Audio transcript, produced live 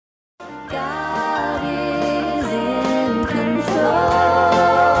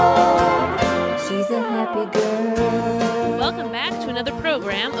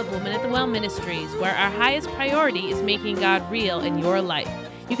Ministries, where our highest priority is making God real in your life.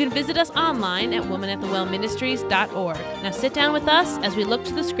 You can visit us online at womanatthewellministries.org. Now sit down with us as we look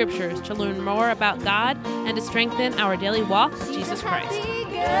to the scriptures to learn more about God and to strengthen our daily walk with Jesus Christ.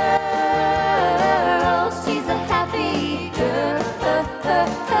 She's a happy girl,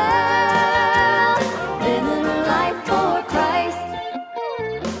 living her life for Christ,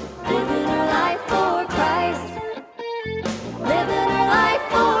 living her life for Christ, living her life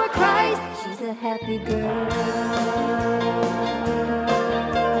for Christ. She's a happy girl.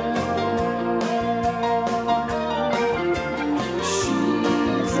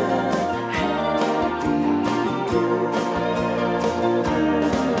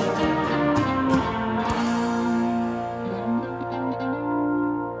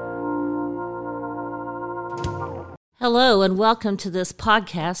 Hello, and welcome to this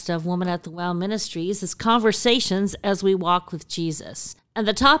podcast of Woman at the Well Ministries. It's conversations as we walk with Jesus. And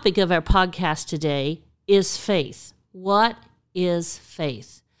the topic of our podcast today is faith. What is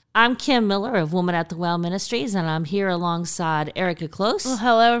faith? I'm Kim Miller of Woman at the Well Ministries, and I'm here alongside Erica Close. Well,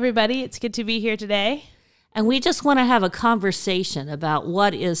 hello, everybody. It's good to be here today. And we just want to have a conversation about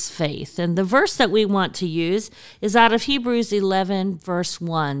what is faith. And the verse that we want to use is out of Hebrews 11, verse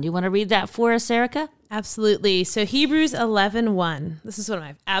 1. You want to read that for us, Erica? Absolutely. So Hebrews 11:1. This is one of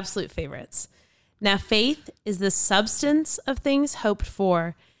my absolute favorites. Now faith is the substance of things hoped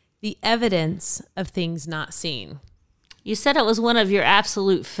for, the evidence of things not seen. You said it was one of your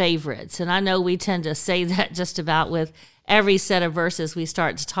absolute favorites, and I know we tend to say that just about with every set of verses we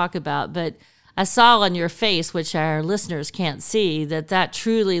start to talk about, but I saw on your face, which our listeners can't see, that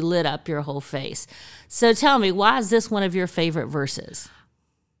truly lit up your whole face. So tell me, why is this one of your favorite verses?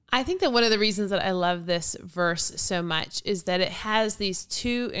 I think that one of the reasons that I love this verse so much is that it has these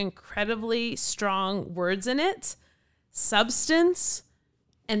two incredibly strong words in it, substance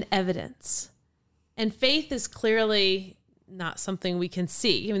and evidence. And faith is clearly not something we can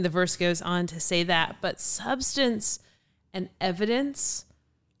see. I mean, the verse goes on to say that, but substance and evidence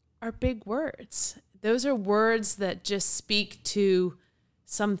are big words. Those are words that just speak to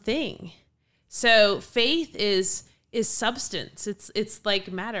something. So faith is substance. It's like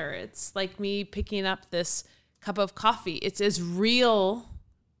matter. It's like me picking up this cup of coffee. It's as real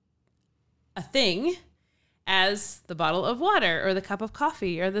a thing as the bottle of water or the cup of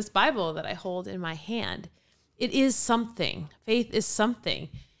coffee or this Bible that I hold in my hand. It is something. Faith is something.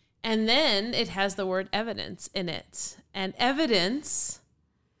 And then it has the word evidence in it. And evidence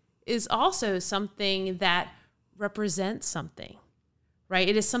is also something that represents something. Right?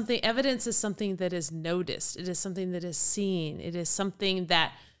 It is something, evidence is something that is noticed. It is something that is seen. It is something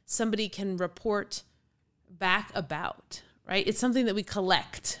that somebody can report back about, right? It's something that we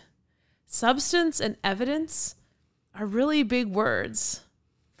collect. Substance and evidence are really big words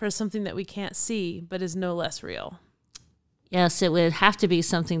for something that we can't see, but is no less real. Yes, it would have to be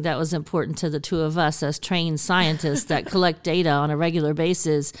something that was important to the two of us as trained scientists that collect data on a regular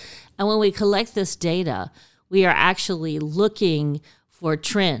basis. And when we collect this data, we are actually looking for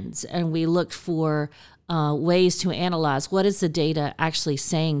trends, and we look for ways to analyze what is the data actually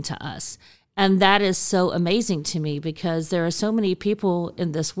saying to us. And that is so amazing to me because there are so many people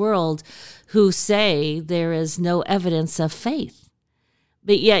in this world who say there is no evidence of faith.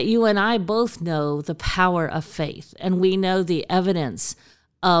 But yet you and I both know the power of faith, and we know the evidence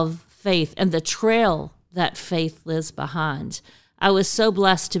of faith and the trail that faith lives behind. I was so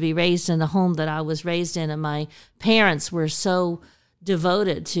blessed to be raised in the home that I was raised in, and my parents were so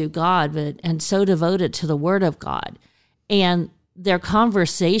devoted to God, and so devoted to the Word of God. And their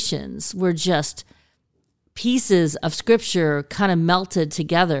conversations were just pieces of Scripture kind of melted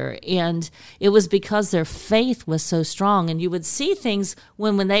together. And it was because their faith was so strong. And you would see things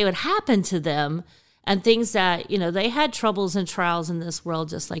when they would happen to them, and things that, they had troubles and trials in this world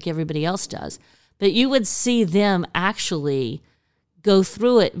just like everybody else does. But you would see them actually go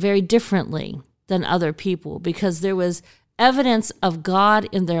through it very differently than other people because there was evidence of God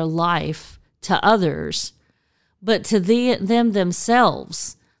in their life to others, but to them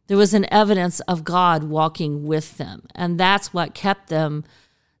themselves, there was an evidence of God walking with them. And that's what kept them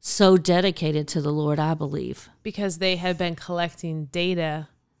so dedicated to the Lord, I believe. Because they had been collecting data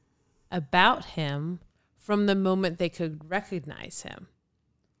about him from the moment they could recognize him.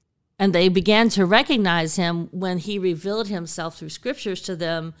 And they began to recognize him when he revealed himself through scriptures to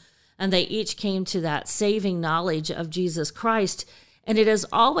them, and they each came to that saving knowledge of Jesus Christ. And it has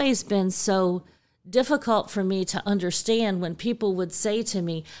always been so difficult for me to understand when people would say to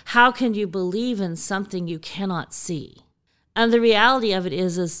me, how can you believe in something you cannot see? And the reality of it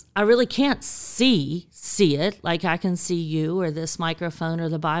is I really can't see it like I can see you or this microphone or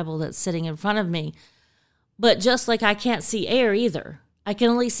the Bible that's sitting in front of me. But just like I can't see air either, I can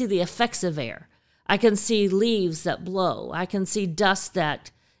only see the effects of air. I can see leaves that blow. I can see dust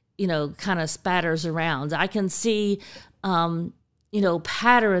that, kind of spatters around. I can see,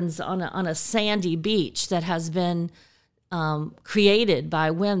 patterns on a sandy beach that has been created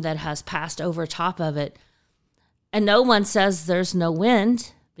by wind that has passed over top of it. And no one says there's no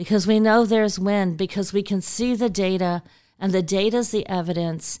wind, because we know there's wind, because we can see the data, and the data is the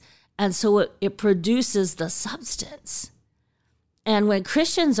evidence. And so it produces the substance. And when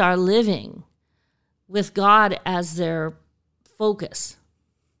Christians are living with God as their focus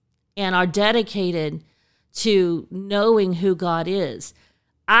and are dedicated to knowing who God is,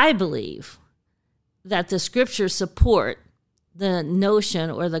 I believe that the scriptures support the notion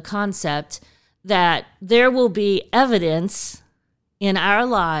or the concept that there will be evidence in our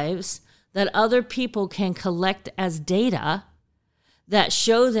lives that other people can collect as data that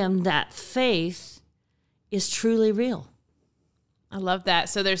show them that faith is truly real. I love that.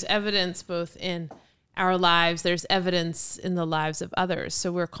 So there's evidence both in our lives, there's evidence in the lives of others.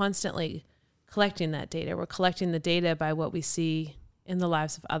 So we're constantly collecting that data. We're collecting the data by what we see in the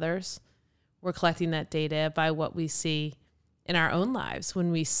lives of others. We're collecting that data by what we see in our own lives.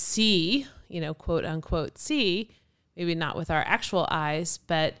 When we see, quote unquote, see, maybe not with our actual eyes,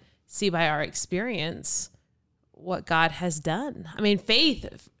 but see by our experience what God has done. I mean,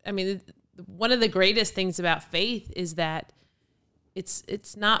 faith, one of the greatest things about faith is that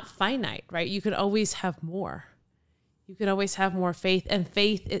it's not finite, right? You can always have more. You can always have more faith, and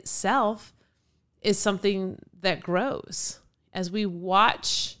faith itself is something that grows. As we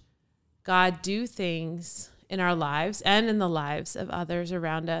watch God do things in our lives and in the lives of others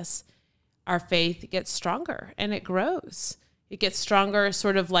around us, our faith gets stronger and it grows. It gets stronger,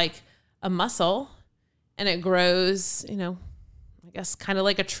 sort of like a muscle, and it grows, I guess kind of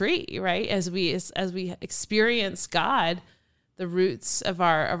like a tree, right? As we experience God, the roots of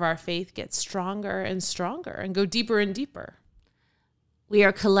our faith get stronger and stronger and go deeper and deeper. We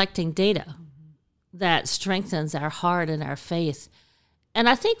are collecting data that strengthens our heart and our faith. And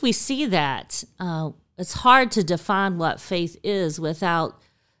I think we see that. It's hard to define what faith is without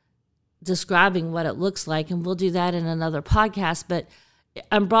describing what it looks like, and we'll do that in another podcast. But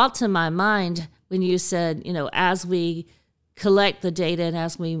I'm brought to my mind when you said, as we collect the data and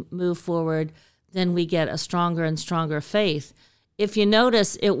as we move forward, then we get a stronger and stronger faith. If you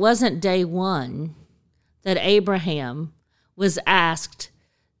notice, it wasn't day one that Abraham was asked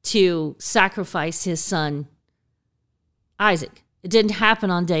to sacrifice his son Isaac. It didn't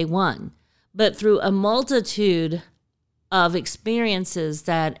happen on day one, but through a multitude of experiences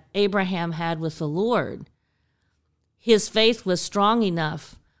that Abraham had with the Lord, his faith was strong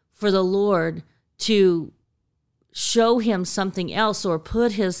enough for the Lord to show him something else or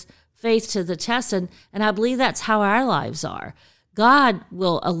put his faith to the test. And I believe that's how our lives are. God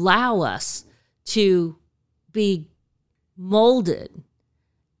will allow us to be molded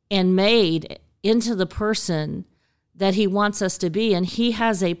and made into the person that he wants us to be. And he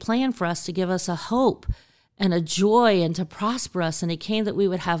has a plan for us to give us a hope and a joy and to prosper us. And he came that we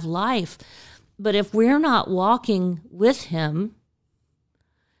would have life. But if we're not walking with him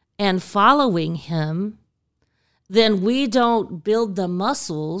and following him, then we don't build the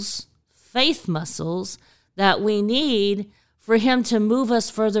muscles, faith muscles, that we need for him to move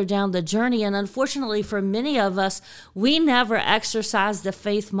us further down the journey. And unfortunately, for many of us, we never exercise the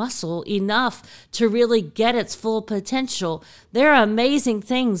faith muscle enough to really get its full potential. There are amazing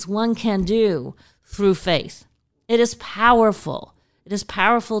things one can do through faith. It is powerful. It is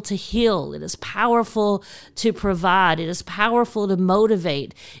powerful to heal. It is powerful to provide. It is powerful to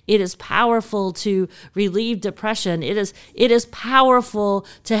motivate. It is powerful to relieve depression. It is powerful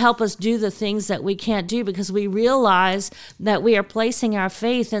to help us do the things that we can't do, because we realize that we are placing our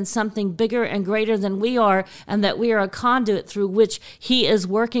faith in something bigger and greater than we are, and that we are a conduit through which he is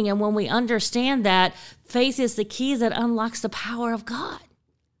working. And when we understand that, faith is the key that unlocks the power of God.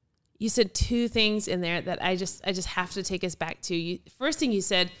 You said two things in there that I just have to take us back to. First thing you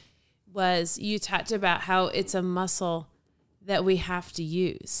said was you talked about how it's a muscle that we have to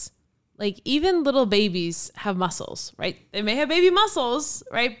use. Like even little babies have muscles, right? They may have baby muscles,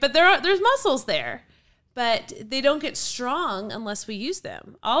 right? But there's muscles there, but they don't get strong unless we use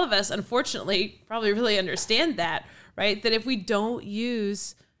them. All of us, unfortunately, probably really understand that, right? That if we don't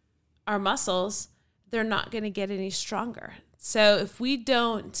use our muscles, they're not going to get any stronger. So if we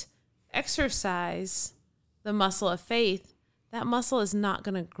don't exercise the muscle of faith, that muscle is not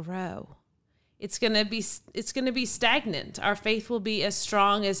going to grow. it's going to be stagnant. Our faith will be as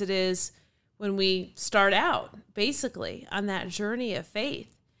strong as it is when we start out, basically, on that journey of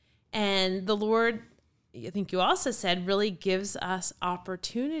faith. And the Lord, I think you also said, really gives us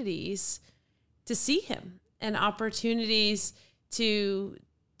opportunities to see him and opportunities to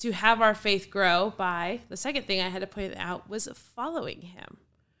have our faith grow by, the second thing I had to point out was following him,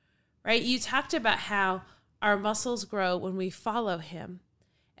 right? You talked about how our muscles grow when we follow him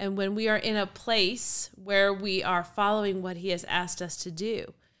and when we are in a place where we are following what he has asked us to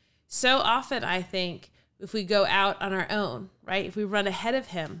do. So often, I think, if we go out on our own, right, if we run ahead of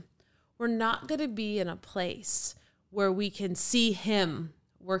him, we're not going to be in a place where we can see him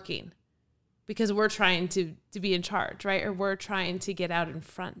working because we're trying to be in charge, right? Or we're trying to get out in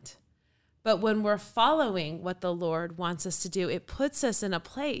front. But when we're following what the Lord wants us to do, it puts us in a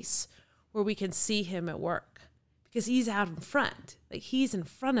place where we can see him at work because he's out in front, like he's in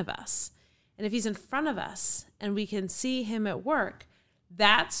front of us. And if he's in front of us and we can see him at work,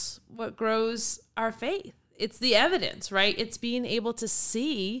 that's what grows our faith. It's the evidence, right? It's being able to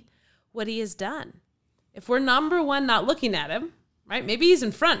see what he has done. If we're number one, not looking at him, right? Maybe he's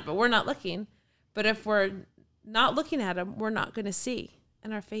in front, but we're not looking. But if we're not looking at him, we're not going to see,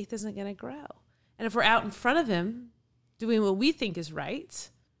 and our faith isn't going to grow. And if we're out in front of him doing what we think is right,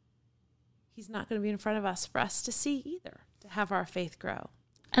 he's not going to be in front of us for us to see either, to have our faith grow.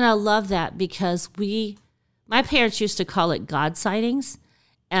 And I love that because my parents used to call it God sightings.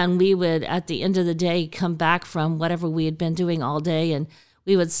 And we would, at the end of the day, come back from whatever we had been doing all day, and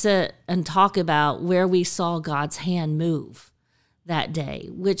we would sit and talk about where we saw God's hand move that day,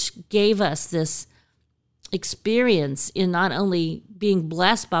 which gave us this experience in not only being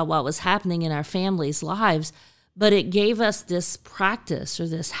blessed by what was happening in our families' lives, but it gave us this practice or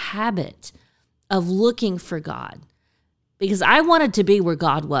this habit of looking for God. Because I wanted to be where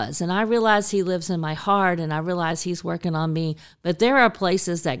God was, and I realize he lives in my heart, and I realize he's working on me, but there are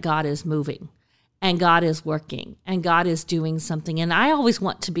places that God is moving, and God is working, and God is doing something, and I always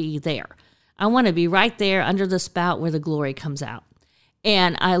want to be there. I want to be right there under the spout where the glory comes out.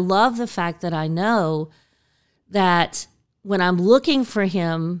 And I love the fact that I know that when I'm looking for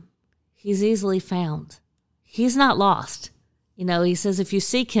him, he's easily found. He's not lost. You know, he says, if you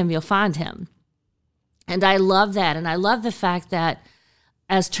seek him, you'll find him. And I love that. And I love the fact that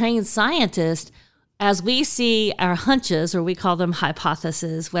as trained scientists, as we see our hunches, or we call them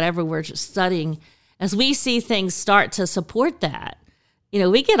hypotheses, whatever we're studying, as we see things start to support that, you know,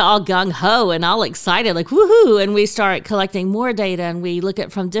 we get all gung-ho and all excited, like, woohoo, and we start collecting more data and we look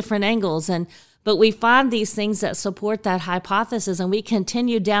at from different angles. But we find these things that support that hypothesis, and we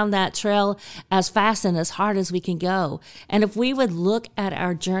continue down that trail as fast and as hard as we can go. And if we would look at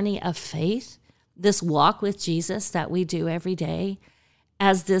our journey of faith, this walk with Jesus that we do every day,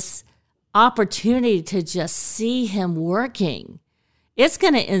 as this opportunity to just see him working, it's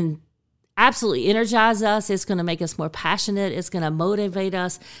going to absolutely energize us. It's going to make us more passionate. It's going to motivate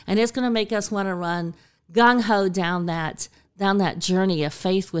us, and it's going to make us want to run gung-ho down that journey of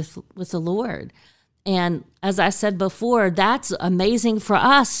faith with the Lord. And as I said before, that's amazing for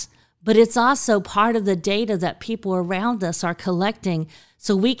us, but it's also part of the data that people around us are collecting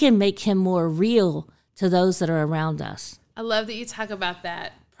so we can make him more real to those that are around us. I love that you talk about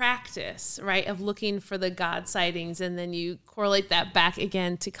that practice, right, of looking for the God sightings, and then you correlate that back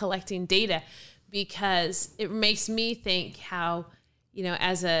again to collecting data, because it makes me think how, you know,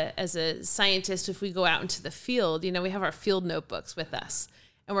 as a scientist, if we go out into the field, you know, we have our field notebooks with us,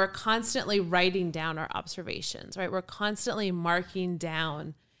 and we're constantly writing down our observations, right? We're constantly marking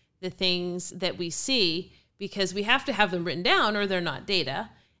down the things that we see, because we have to have them written down or they're not data.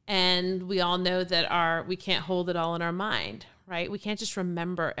 And we all know that we can't hold it all in our mind, right? We can't just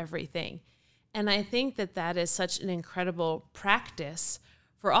remember everything. And I think that is such an incredible practice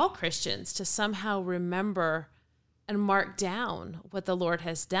for all Christians to somehow remember and mark down what the Lord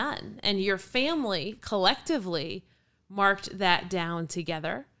has done. And your family collectively marked that down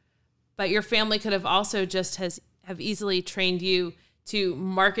together. But your family could have also just have easily trained you to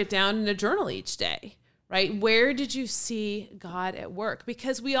mark it down in a journal each day, right? Where did you see God at work?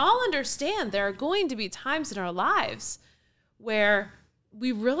 Because we all understand there are going to be times in our lives where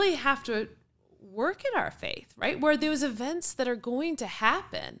we really have to work at our faith, right? Where those events that are going to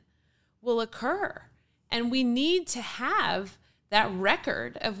happen will occur. And we need to have that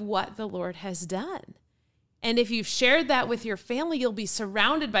record of what the Lord has done. And if you've shared that with your family, you'll be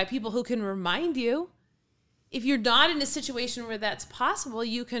surrounded by people who can remind you. If you're not in a situation where that's possible,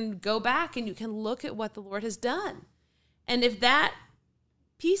 you can go back and you can look at what the Lord has done. And if that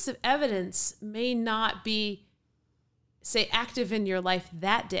piece of evidence may not be, say, active in your life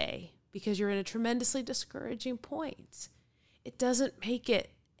that day, because you're in a tremendously discouraging point. It doesn't make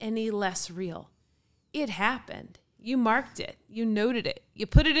it any less real. It happened. You marked it. You noted it. You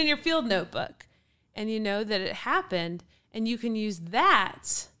put it in your field notebook, and you know that it happened, and you can use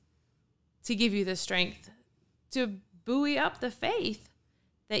that to give you the strength to buoy up the faith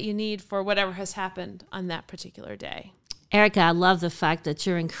that you need for whatever has happened on that particular day. Erica, I love the fact that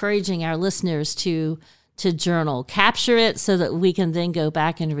you're encouraging our listeners to journal, capture it so that we can then go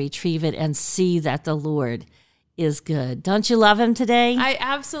back and retrieve it and see that the Lord is good. Don't you love him today? I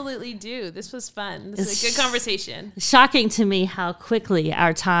absolutely do. This was fun. This is a good conversation. Shocking to me how quickly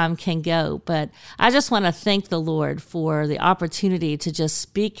our time can go, but I just want to thank the Lord for the opportunity to just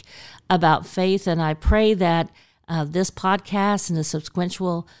speak about faith, and I pray that this podcast and the subsequent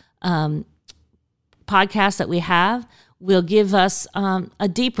podcast that we have will give us a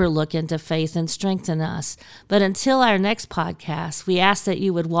deeper look into faith and strengthen us. But until our next podcast, we ask that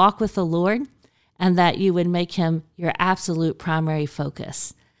you would walk with the Lord and that you would make him your absolute primary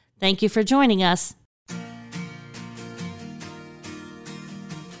focus. Thank you for joining us.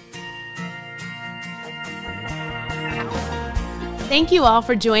 Thank you all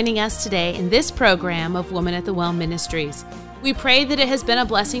for joining us today in this program of Woman at the Well Ministries. We pray that it has been a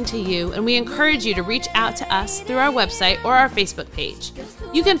blessing to you, and we encourage you to reach out to us through our website or our Facebook page.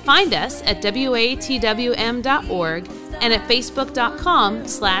 You can find us at watwm.org and at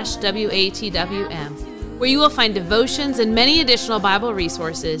facebook.com/watwm, where you will find devotions and many additional Bible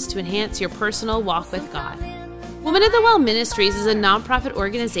resources to enhance your personal walk with God. Woman at the Well Ministries is a nonprofit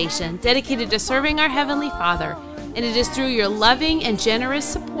organization dedicated to serving our Heavenly Father, and it is through your loving and generous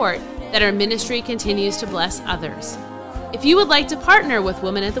support that our ministry continues to bless others. If you would like to partner with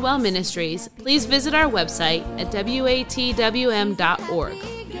Women at the Well Ministries, please visit our website at watwm.org.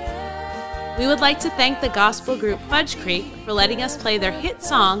 We would like to thank the gospel group Fudge Creek for letting us play their hit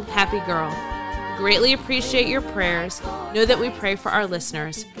song, Happy Girl. We greatly appreciate your prayers. Know that we pray for our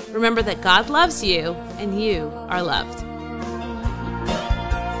listeners. Remember that God loves you and you are loved.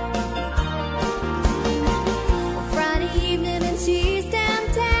 Friday evening and she's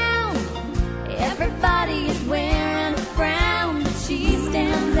downtown. Everybody is wearing a frown, but she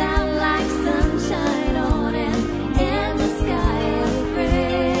stands out like sunshine on an endless sky of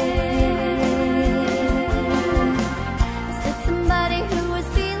gray. Said somebody who was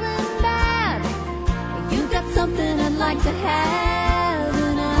feeling bad, you got something I'd like to have,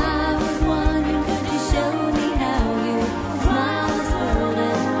 and I was wondering, could you show me how you smile this world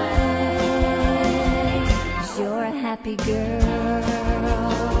away? 'Cause you're a happy girl.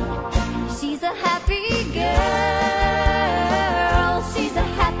 She's a happy girl. She's a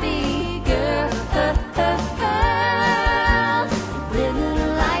happy girl. Living a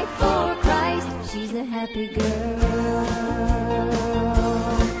life for Christ. She's a happy girl.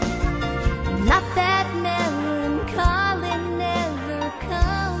 Not that melancholy never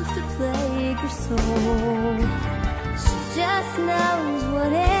comes to plague her soul. She just knows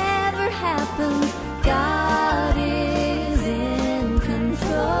whatever happens, God is in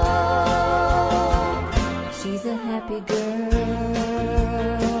control. She's a happy girl.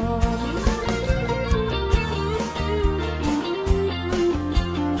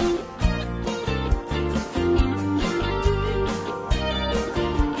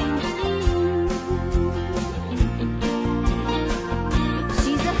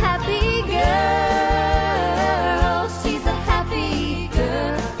 She's a happy girl. She's a happy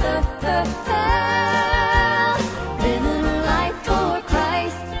girl. Living her life for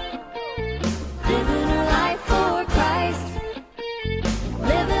Christ. Living her life for Christ.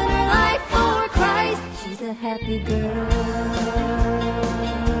 Living her life for Christ. She's a happy girl.